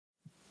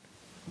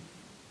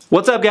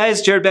What's up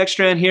guys, Jared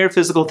Beckstrand here,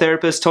 physical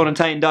therapist,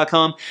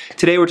 ToneandTitan.com.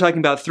 Today we're talking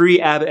about 3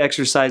 ab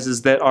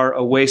exercises that are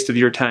a waste of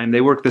your time.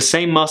 They work the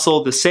same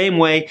muscle, the same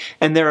way,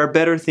 and there are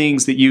better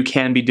things that you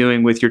can be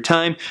doing with your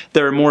time.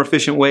 There are more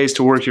efficient ways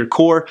to work your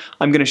core.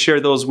 I'm going to share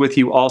those with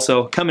you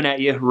also, coming at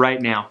you right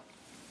now.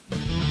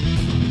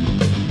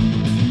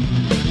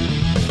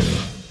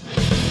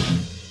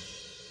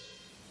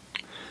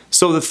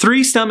 So the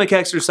 3 stomach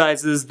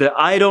exercises that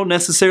I don't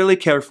necessarily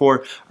care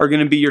for are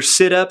going to be your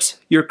sit-ups,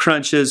 your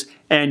crunches,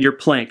 and your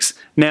planks.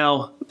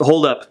 Now,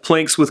 hold up,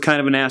 planks with kind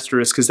of an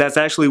asterisk, because that's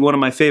actually one of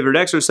my favorite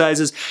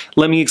exercises.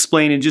 Let me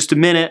explain in just a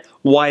minute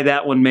why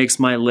that one makes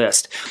my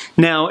list.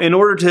 Now, in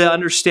order to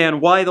understand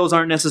why those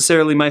aren't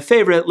necessarily my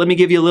favorite, let me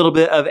give you a little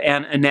bit of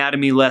an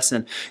anatomy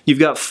lesson. You've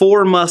got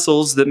 4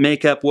 muscles that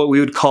make up what we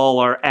would call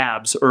our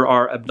abs, or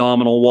our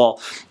abdominal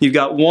wall. You've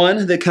got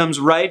one that comes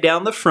right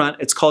down the front.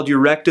 It's called your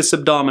rectus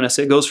abdominis.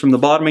 It goes from the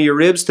bottom of your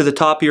ribs to the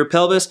top of your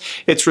pelvis.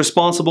 It's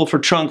responsible for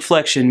trunk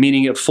flexion,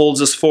 meaning it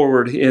folds us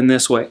forward in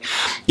this way.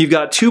 You've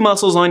got 2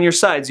 muscles on your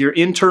sides, your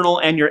internal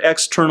and your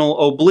external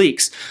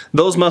obliques.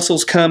 Those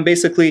muscles come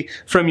basically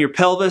from your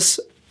pelvis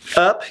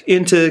up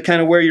into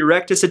kind of where your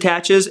rectus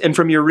attaches, and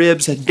from your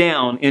ribs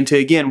down into,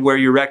 again, where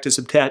your rectus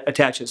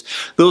attaches.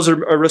 Those are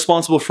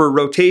responsible for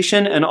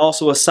rotation, and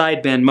also a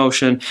side bend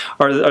motion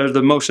are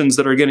the motions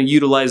that are going to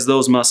utilize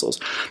those muscles.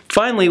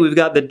 Finally, we've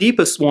got the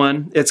deepest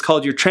one. It's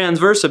called your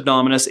transverse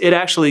abdominis. It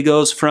actually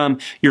goes from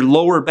your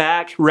lower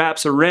back,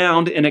 wraps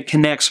around, and it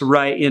connects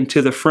right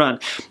into the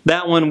front.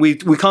 That one, we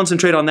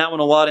concentrate on that one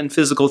a lot in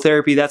physical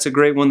therapy. That's a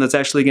great one that's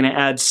actually going to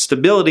add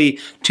stability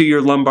to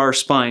your lumbar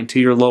spine, to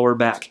your lower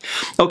back.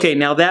 Okay,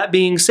 now that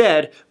being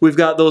said, we've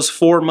got those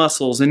 4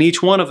 muscles, and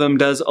each one of them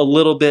does a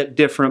little bit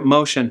different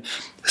motion.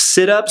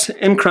 Sit-ups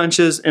and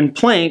crunches and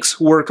planks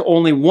work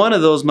only one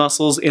of those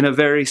muscles in a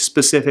very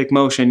specific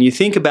motion. You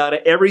think about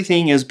it,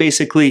 everything is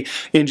basically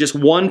in just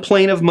one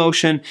plane of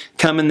motion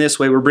coming this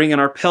way. We're bringing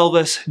our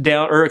pelvis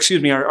down, or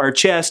excuse me, our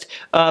chest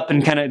up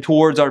and kind of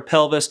towards our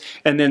pelvis,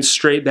 and then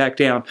straight back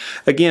down.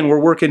 Again, we're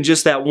working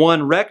just that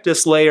one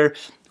rectus layer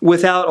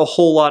without a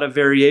whole lot of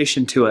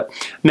variation to it.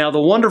 Now,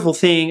 the wonderful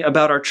thing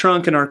about our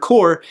trunk and our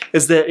core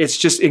is that it's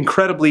just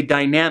incredibly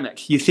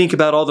dynamic. You think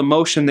about all the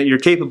motion that you're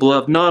capable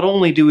of. Not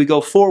only do we go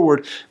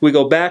forward, we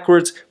go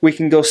backwards, we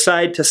can go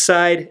side to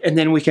side, and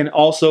then we can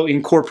also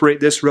incorporate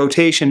this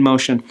rotation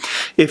motion.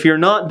 If you're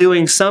not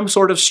doing some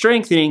sort of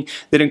strengthening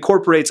that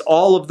incorporates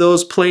all of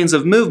those planes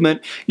of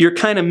movement, you're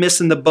kind of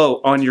missing the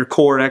boat on your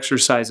core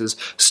exercises.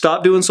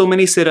 Stop doing so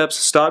many sit-ups,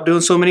 stop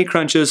doing so many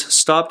crunches,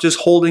 stop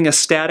just holding a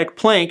static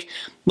plank.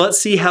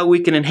 Let's see how we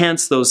can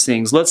enhance those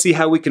things. Let's see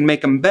how we can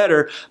make them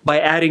better by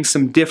adding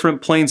some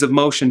different planes of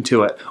motion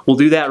to it. We'll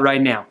do that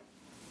right now.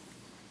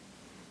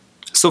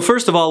 So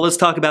first of all, let's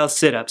talk about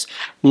sit-ups.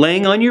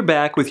 Laying on your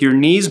back with your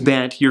knees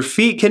bent, your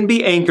feet can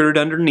be anchored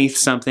underneath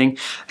something.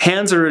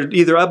 Hands are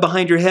either up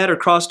behind your head or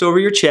crossed over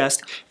your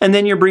chest, and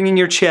then you're bringing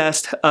your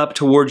chest up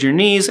towards your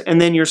knees,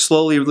 and then you're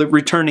slowly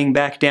returning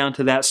back down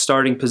to that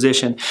starting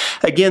position.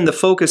 Again, the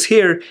focus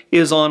here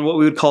is on what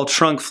we would call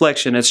trunk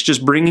flexion. It's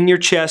just bringing your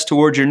chest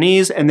towards your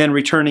knees and then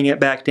returning it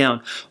back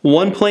down.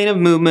 One plane of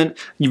movement,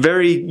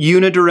 very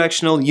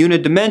unidirectional,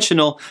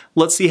 unidimensional.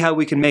 Let's see how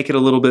we can make it a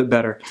little bit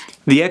better.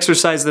 The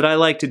exercise that I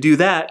like to do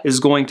that is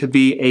going to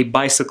be a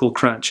bicycle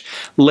crunch.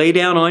 Lay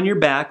down on your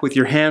back with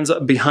your hands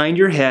behind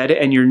your head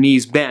and your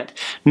knees bent.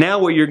 Now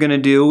what you're going to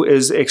do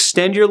is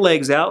extend your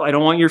legs out. I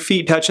don't want your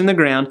feet touching the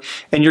ground.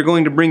 And you're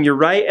going to bring your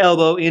right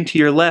elbow into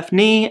your left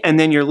knee, and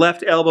then your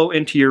left elbow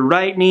into your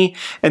right knee,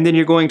 and then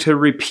you're going to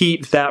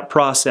repeat that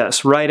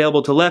process. Right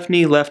elbow to left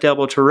knee, left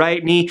elbow to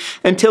right knee,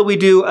 until we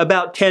do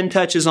about 10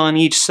 touches on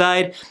each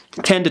side.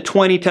 10 to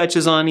 20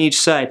 touches on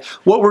each side.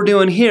 What we're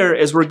doing here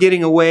is we're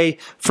getting away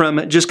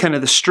from just kind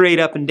of the straight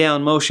up and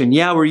down motion.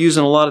 Yeah, we're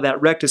using a lot of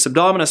that rectus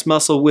abdominis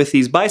muscle with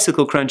these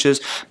bicycle crunches,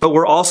 but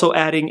we're also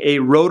adding a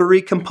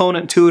rotary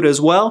component to it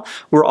as well.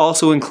 We're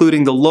also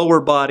including the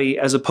lower body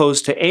as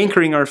opposed to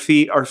anchoring our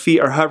feet. Our feet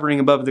are hovering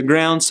above the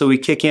ground, so we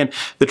kick in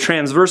the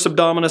transverse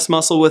abdominis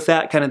muscle with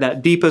that, kind of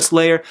that deepest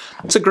layer.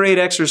 It's a great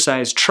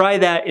exercise. Try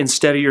that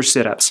instead of your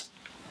sit-ups.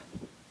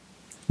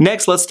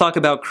 Next, let's talk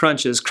about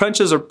crunches.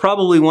 Crunches are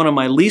probably one of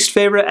my least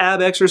favorite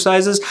ab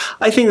exercises.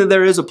 I think that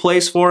there is a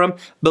place for them,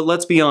 but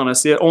let's be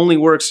honest, it only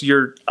works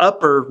your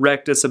upper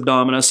rectus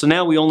abdominis, so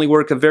now we only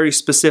work a very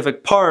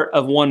specific part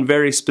of one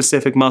very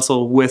specific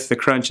muscle with the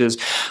crunches.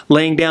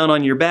 Laying down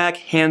on your back,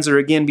 hands are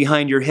again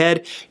behind your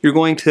head. You're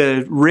going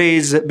to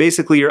raise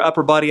basically your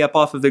upper body up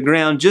off of the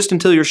ground just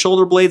until your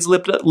shoulder blades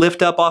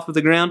lift up off of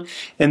the ground,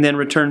 and then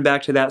return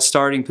back to that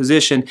starting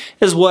position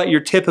is what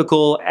your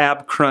typical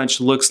ab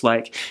crunch looks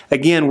like.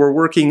 Again, we're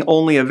working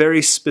only a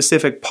very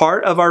specific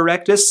part of our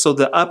rectus, so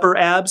the upper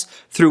abs,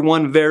 through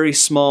one very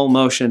small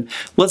motion.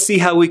 Let's see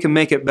how we can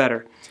make it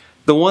better.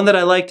 The one that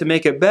I like to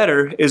make it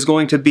better is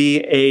going to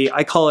be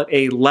I call it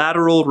a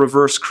lateral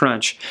reverse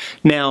crunch.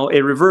 Now,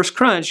 a reverse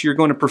crunch, you're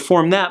going to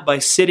perform that by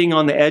sitting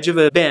on the edge of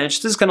a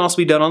bench. This can also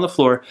be done on the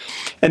floor.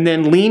 And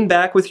then lean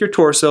back with your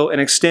torso and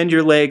extend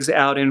your legs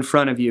out in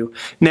front of you.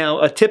 Now,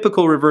 a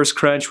typical reverse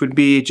crunch would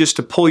be just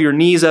to pull your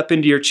knees up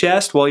into your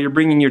chest while you're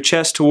bringing your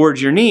chest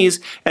towards your knees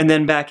and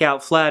then back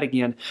out flat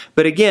again.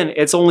 But again,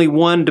 it's only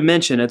one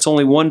dimension. It's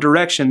only one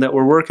direction that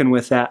we're working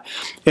with that.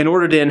 In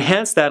order to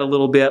enhance that a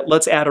little bit,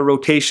 let's add a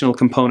rotational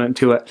component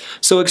to it.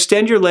 So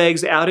extend your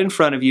legs out in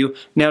front of you.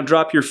 Now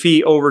drop your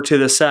feet over to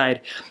the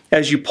side.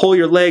 As you pull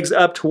your legs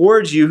up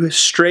towards you,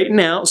 straighten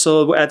out.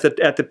 So at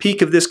the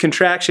peak of this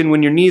contraction,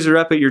 when your knees are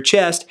up at your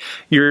chest,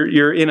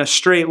 you're in a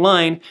straight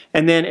line.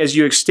 And then as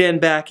you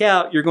extend back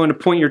out, you're going to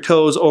point your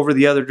toes over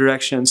the other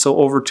direction. So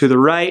over to the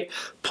right,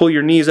 pull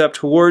your knees up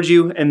towards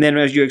you, and then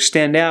as you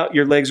extend out,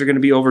 your legs are going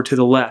to be over to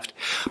the left.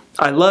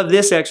 I love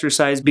this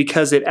exercise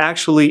because it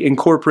actually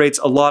incorporates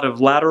a lot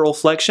of lateral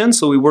flexion.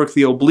 So we work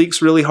the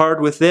obliques really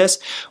hard with this.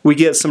 We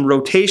get some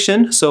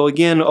rotation. So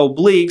again,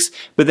 obliques,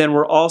 but then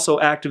we're also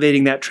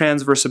activating that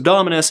transverse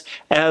abdominis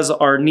as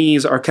our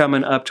knees are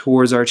coming up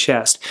towards our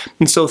chest.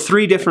 And so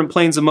 3 different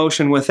planes of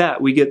motion with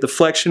that. We get the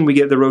flexion, we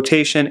get the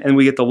rotation, and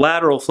we get the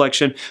lateral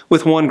flexion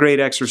with one great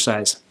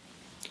exercise.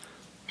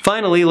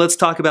 Finally, let's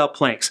talk about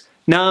planks.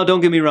 Now, don't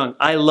get me wrong,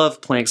 I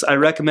love planks. I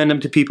recommend them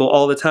to people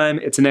all the time.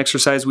 It's an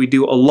exercise we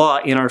do a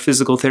lot in our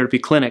physical therapy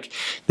clinic.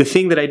 The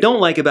thing that I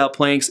don't like about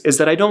planks is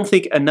that I don't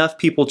think enough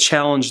people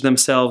challenge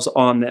themselves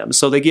on them.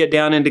 So they get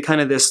down into kind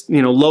of this,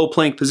 low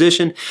plank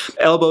position,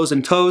 elbows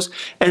and toes,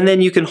 and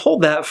then you can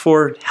hold that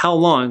for how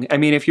long? I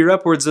mean, if you're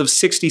upwards of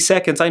 60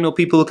 seconds, I know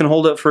people who can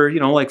hold it for,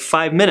 like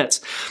 5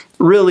 minutes.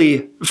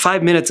 Really,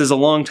 5 minutes is a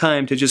long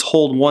time to just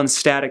hold one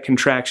static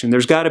contraction.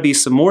 There's got to be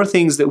some more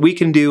things that we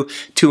can do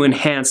to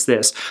enhance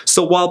this.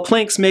 So while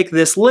planks make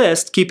this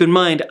list, keep in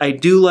mind, I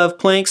do love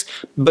planks,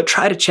 but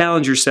try to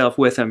challenge yourself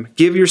with them.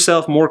 Give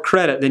yourself more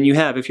credit than you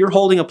have. If you're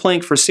holding a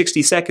plank for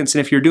 60 seconds, and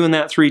if you're doing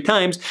that 3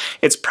 times,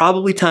 it's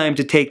probably time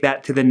to take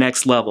that to the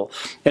next level.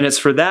 And it's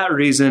for that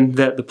reason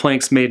that the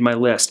planks made my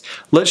list.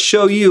 Let's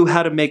show you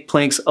how to make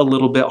planks a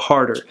little bit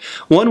harder.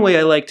 One way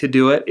I like to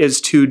do it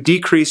is to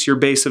decrease your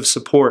base of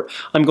support.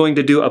 I'm going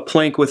to do a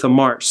plank with a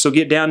march. So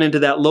get down into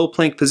that low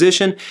plank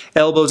position,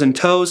 elbows and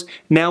toes.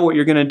 Now what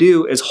you're going to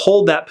do is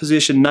hold that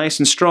position nice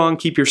and strong,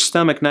 keep your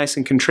stomach nice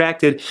and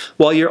contracted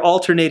while you're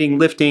alternating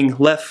lifting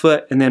left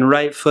foot and then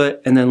right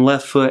foot and then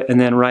left foot and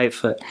then right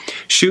foot.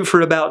 Shoot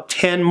for about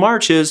 10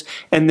 marches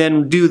and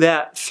then do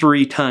that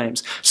 3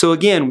 times. So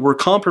again, we're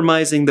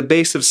compromising the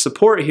base of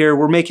support here.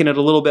 We're making it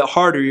a little bit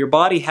harder. Your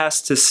body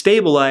has to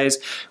stabilize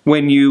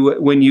when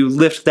you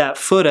lift that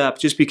foot up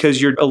just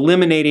because you're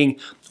eliminating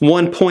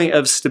one point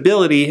of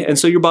stability, and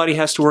so your body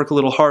has to work a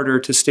little harder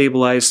to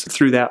stabilize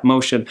through that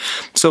motion.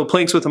 So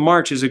planks with a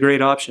march is a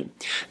great option.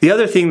 The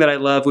other thing that I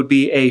love would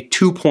be a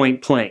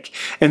 2-point plank.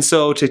 And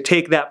so to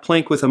take that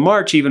plank with a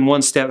march even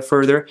one step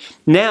further,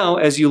 now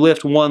as you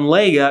lift one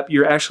leg up,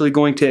 you're actually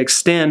going to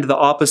extend the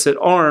opposite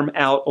arm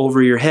out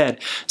over your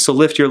head. So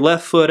lift your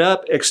left foot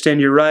up,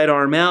 extend your right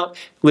arm out,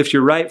 lift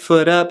your right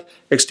foot up,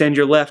 extend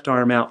your left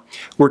arm out.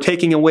 We're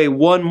taking away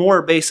one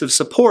more base of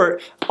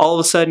support. All of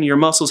a sudden your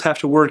muscles have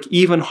to work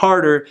even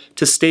harder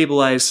to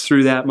stabilize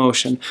through that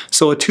motion.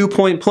 So a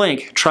 2-point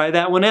plank, try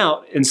that one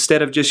out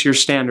instead of just your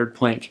standard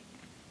plank.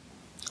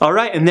 All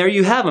right, and there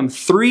you have them.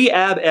 3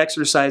 ab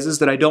exercises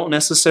that I don't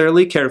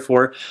necessarily care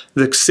for.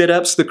 The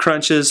sit-ups, the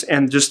crunches,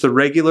 and just the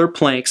regular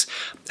planks.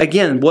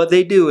 Again, what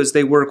they do is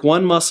they work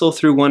one muscle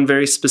through one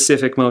very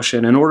specific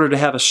motion. In order to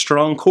have a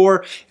strong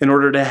core, in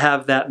order to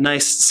have that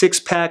nice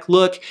 6-pack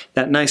look,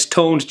 that nice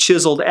toned,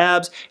 chiseled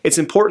abs, it's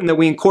important that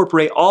we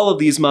incorporate all of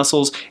these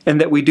muscles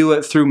and that we do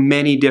it through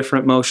many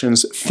different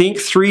motions. Think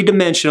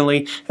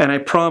 3-dimensionally, and I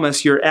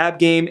promise your ab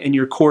game and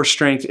your core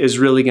strength is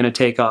really going to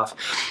take off.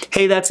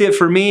 Hey, that's it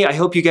for me. I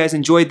hope you guys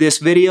enjoyed this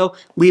video.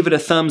 Leave it a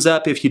thumbs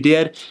up if you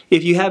did.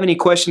 If you have any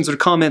questions or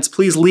comments,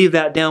 please leave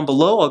that down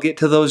below. I'll get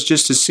to those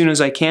just as soon as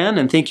I can,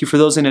 and thank you for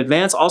those in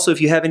advance. Also, if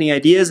you have any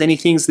ideas, any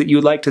things that you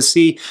would like to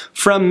see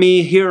from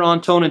me here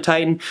on Tone and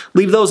Tighten,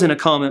 leave those in a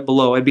comment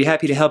below. I'd be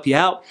happy to help you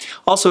out.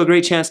 Also, a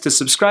great chance to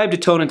subscribe to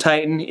Tone and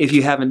Tighten if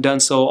you haven't done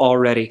so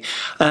already.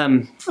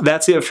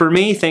 That's it for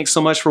me. Thanks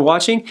so much for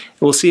watching.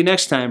 We'll see you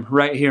next time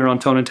right here on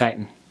Tone and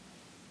Tighten.